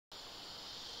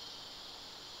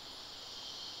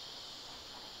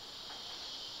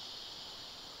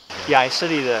Yeah, I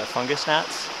study the fungus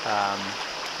gnats.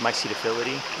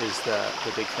 Mycetophilidae is the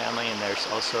big family, and there's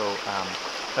also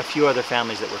a few other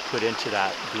families that were put into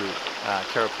that group.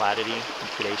 Keroplatidae,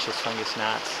 predaceous fungus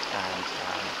gnats, and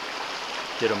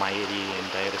Ditomyiidae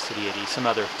and Diadocidiidae, some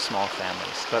other small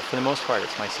families. But for the most part,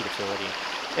 it's Mycetophilidae.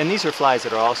 And these are flies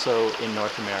that are also in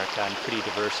North America and pretty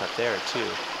diverse up there too.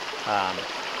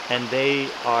 And they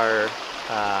are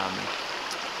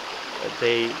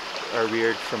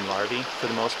reared from larvae for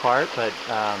the most part, but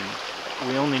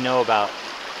we only know about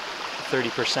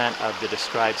 30% of the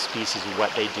described species of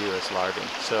what they do as larvae.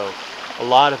 So a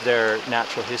lot of their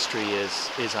natural history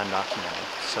is undocumented.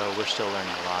 So we're still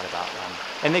learning a lot about them.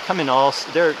 And they come in all,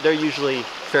 they're usually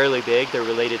fairly big. They're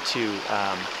related to,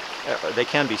 they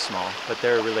can be small, but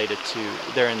they're in the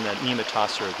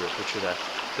Mycetophilidae group, which are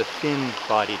the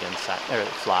thin-bodied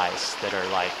flies that are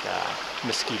like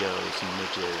mosquitoes and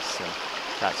midges and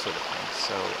that sort of thing.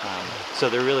 So, so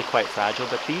they're really quite fragile,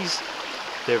 but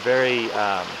they're very,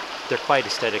 they're quite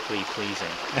aesthetically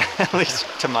pleasing, at least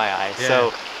to my eye. Yeah.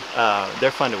 So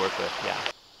they're fun to work with, yeah.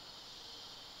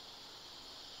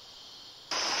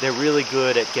 They're really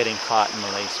good at getting caught in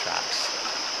malaise traps.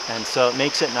 And so it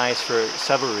makes it nice for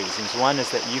several reasons. One is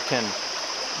that you can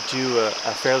do a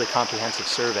fairly comprehensive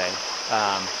survey,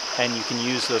 and you can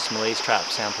use those malaise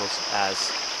trap samples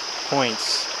as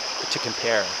points to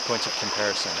compare, points of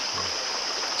comparison.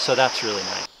 So that's really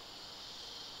nice.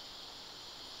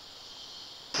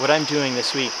 What I'm doing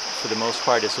this week, for the most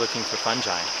part, is looking for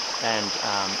fungi and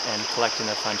collecting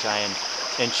the fungi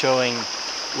and showing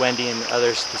Wendy and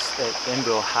others at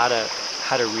INBO how to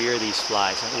rear these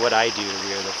flies, and what I do to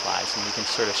rear the flies, and we can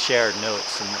sort of share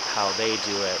notes and how they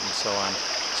do it and so on,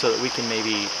 so that we can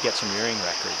maybe get some rearing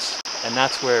records. And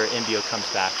that's where INBO comes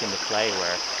back into play,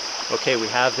 where, okay, we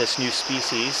have this new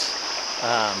species,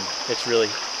 it's really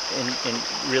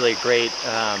really a great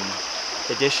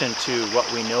addition to what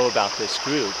we know about this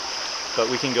group, but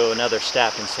we can go another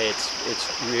step and say it's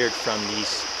reared from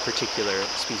these particular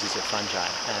species of fungi,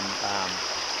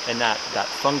 and that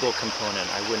fungal component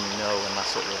I wouldn't know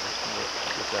unless it were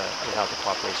without the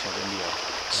cooperation of INBO.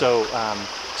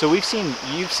 So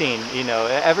you've seen, you know,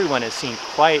 everyone has seen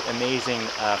quite amazing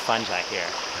fungi here.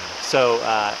 So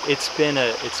it's been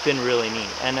really neat,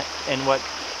 and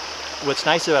what's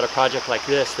nice about a project like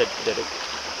this that it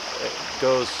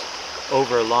goes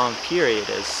over a long period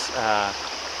is,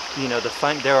 you know,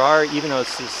 there are, even though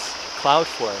it's this cloud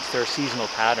forest, there are seasonal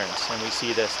patterns, and we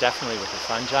see this definitely with the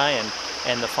fungi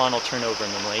and the faunal turnover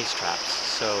in the malaise traps.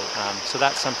 So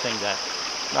that's something that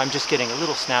I'm just getting a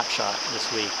little snapshot this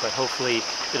week, but hopefully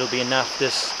it'll be enough.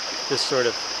 This sort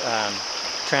of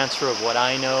transfer of what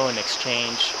I know and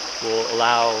exchange will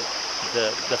allow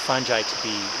the fungi to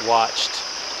be watched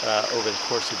over the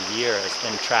course of the year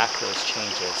and track those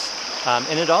changes. And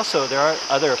there are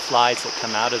other flies that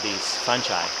come out of these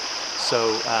fungi,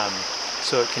 so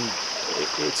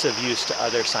it's of use to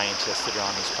other scientists that are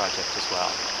on this project as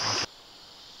well.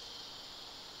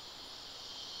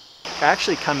 They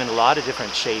actually come in a lot of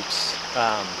different shapes.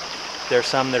 There are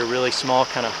some that are really small,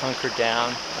 kind of hunkered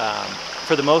down.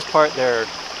 For the most part, they're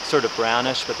sort of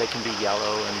brownish, but they can be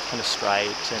yellow and kind of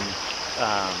striped. And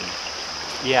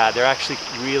yeah, they're actually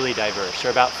really diverse. There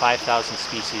are about 5,000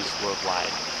 species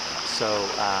worldwide. So,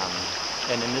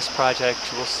 and in this project,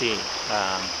 we'll see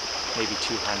maybe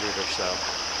 200 or so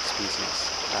species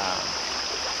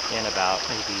in about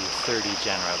maybe 30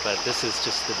 genera. But this is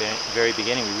just the very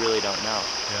beginning. We really don't know.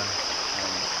 Yeah.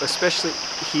 Especially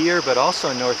here, but also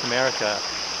in North America,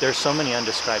 there's so many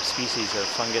undescribed species of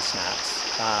fungus gnats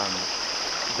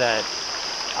that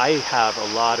I have a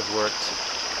lot of work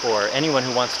for anyone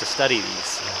who wants to study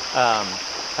these.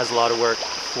 Has a lot of work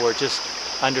for just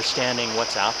understanding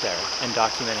what's out there and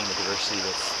documenting the diversity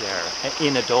that's there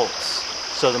in adults.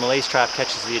 So the malaise trap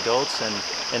catches the adults,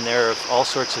 and there are all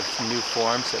sorts of new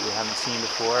forms that we haven't seen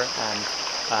before, and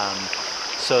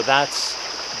so that's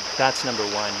number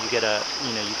one. You get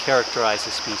you characterize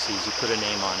the species, you put a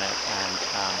name on it,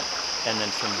 and then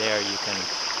from there you can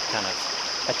kind of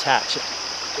attach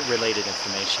related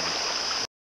information.